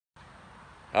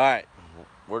All right,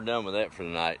 we're done with that for the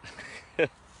night.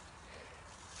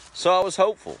 So I was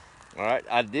hopeful. All right,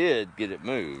 I did get it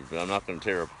moved, but I'm not going to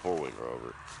tear up a four-wheeler over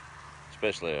it,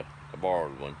 especially a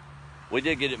borrowed one. We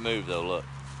did get it moved though. Look,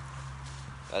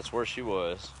 that's where she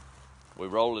was. We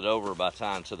rolled it over by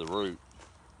tying to the root,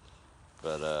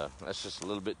 but that's just a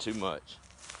little bit too much.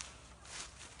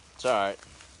 It's all right.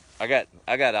 I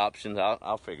got options.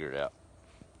 I'll figure it out.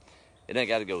 It ain't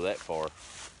got to go that far,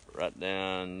 right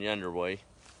down yonder way.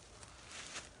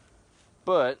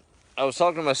 But I was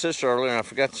talking to my sister earlier, and I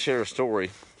forgot to share a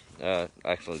story.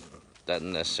 Actually,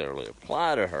 doesn't necessarily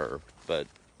apply to her, but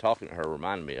talking to her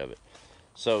reminded me of it.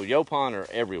 So yaupon are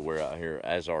everywhere out here,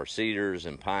 as are cedars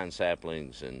and pine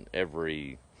saplings and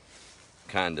every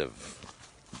kind of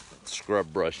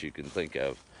scrub brush you can think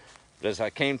of. But as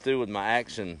I came through with my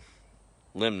axe and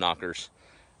limb knockers,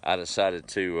 I decided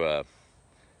to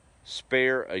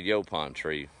spare a yaupon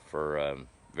tree for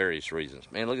various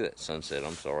reasons. Man, look at that sunset.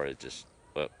 I'm sorry,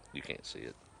 well, you can't see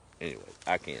it. Anyway,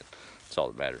 I can. That's all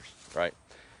that matters, right?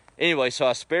 Anyway, so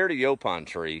I spared a yaupon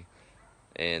tree,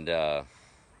 and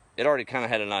it already kind of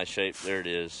had a nice shape. There it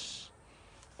is.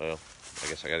 Well, I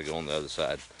guess I got to go on the other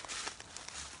side.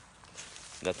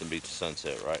 Nothing beats the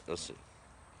sunset, right? Let's see.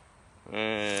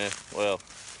 Well,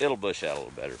 it'll bush out a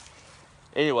little better.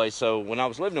 Anyway, so when I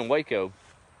was living in Waco,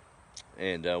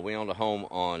 and we owned a home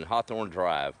on Hawthorne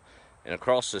Drive, and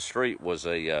across the street was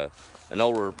an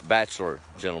older bachelor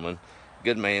gentleman,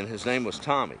 good man. His name was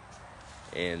Tommy,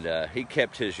 and he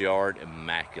kept his yard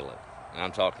immaculate. And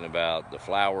I'm talking about the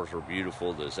flowers were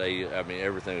beautiful, I mean,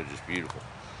 everything was just beautiful.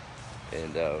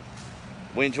 And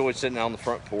we enjoyed sitting out on the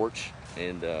front porch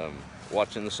and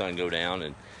watching the sun go down,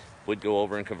 and we'd go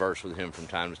over and converse with him from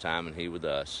time to time, and he with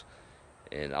us.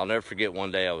 And I'll never forget,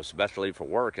 one day I was about to leave for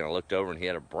work, and I looked over, and he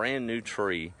had a brand new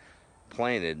tree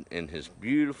planted in his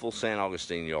beautiful St.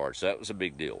 Augustine yard. So that was a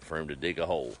big deal for him to dig a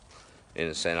hole in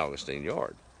his St. Augustine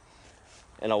yard.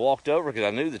 And I walked over because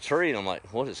I knew the tree, and I'm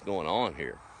like, what is going on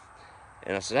here?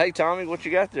 And I said, hey, Tommy, what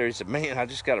you got there? He said, man, I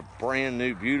just got a brand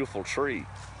new, beautiful tree.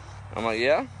 I'm like,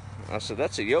 yeah? I said,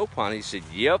 that's a yaupon. He said,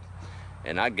 yep,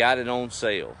 and I got it on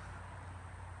sale.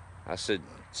 I said,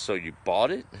 so you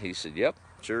bought it? He said, yep,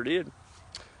 sure did.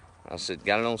 I said,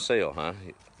 got it on sale, huh?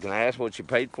 Can I ask what you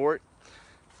paid for it?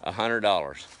 $100.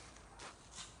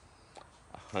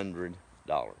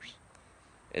 $100.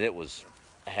 And it was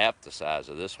half the size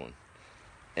of this one.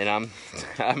 And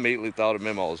I immediately thought of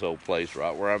Meemaw's old place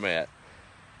right where I'm at.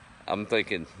 I'm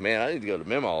thinking, man, I need to go to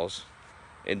Meemaw's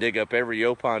and dig up every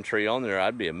yaupon tree on there.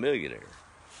 I'd be a millionaire,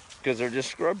 because they're just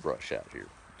scrub brush out here.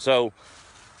 So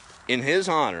in his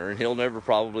honor, and he'll never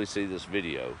probably see this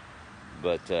video,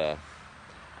 but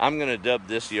I'm gonna dub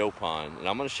this yaupon, and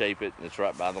I'm gonna shape it, and it's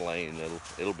right by the lane.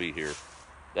 It'll be here.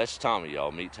 That's Tommy,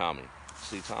 y'all. Meet Tommy.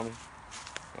 See Tommy?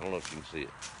 I don't know if you can see it.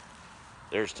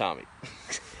 There's Tommy.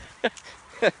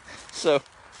 So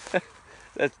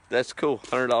that's cool.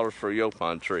 $100 for a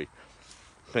yaupon tree.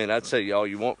 Man, I'd say all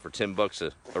you want for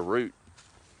 $10 a root.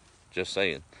 Just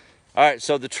saying. All right,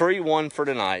 so the tree won for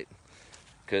tonight,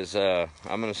 because I'm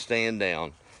gonna stand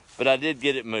down, but I did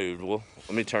get it moved. Well,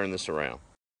 let me turn this around.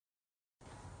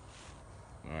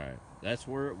 All right, that's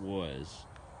where it was,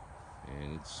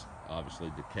 and it's obviously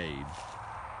decayed,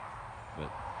 but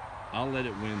I'll let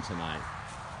it win tonight.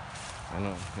 I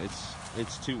know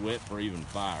it's too wet for even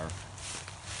fire.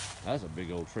 That's a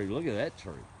big old tree. Look at that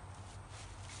tree.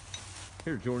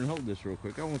 Here, Jordan, hold this real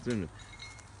quick. I want them to.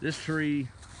 This tree,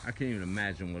 I can't even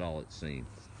imagine what all it's seen.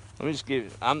 Let me just give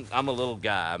you. I'm a little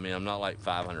guy. I mean, I'm not like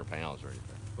 500 pounds or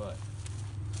anything, but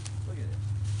look at it.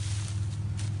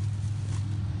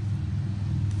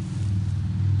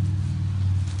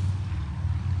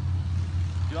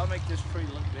 Do I make this tree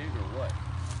look big or what?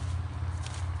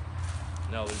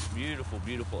 No, there's beautiful,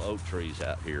 beautiful oak trees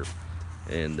out here,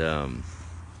 and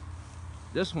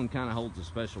this one kind of holds a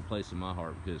special place in my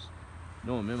heart, because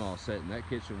knowing Meemaw sat in that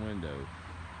kitchen window,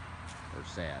 or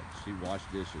she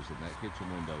washed dishes in that kitchen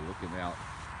window, looking out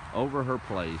over her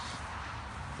place,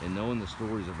 and knowing the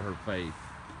stories of her faith,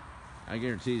 I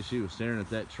guarantee you she was staring at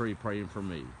that tree praying for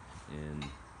me and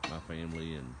my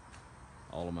family and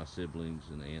all of my siblings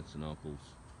and aunts and uncles.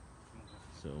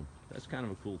 So that's kind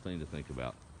of a cool thing to think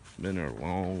about. Been there a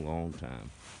long, long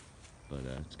time. But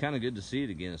it's kind of good to see it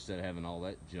again instead of having all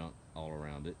that junk all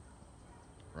around it,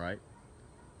 right?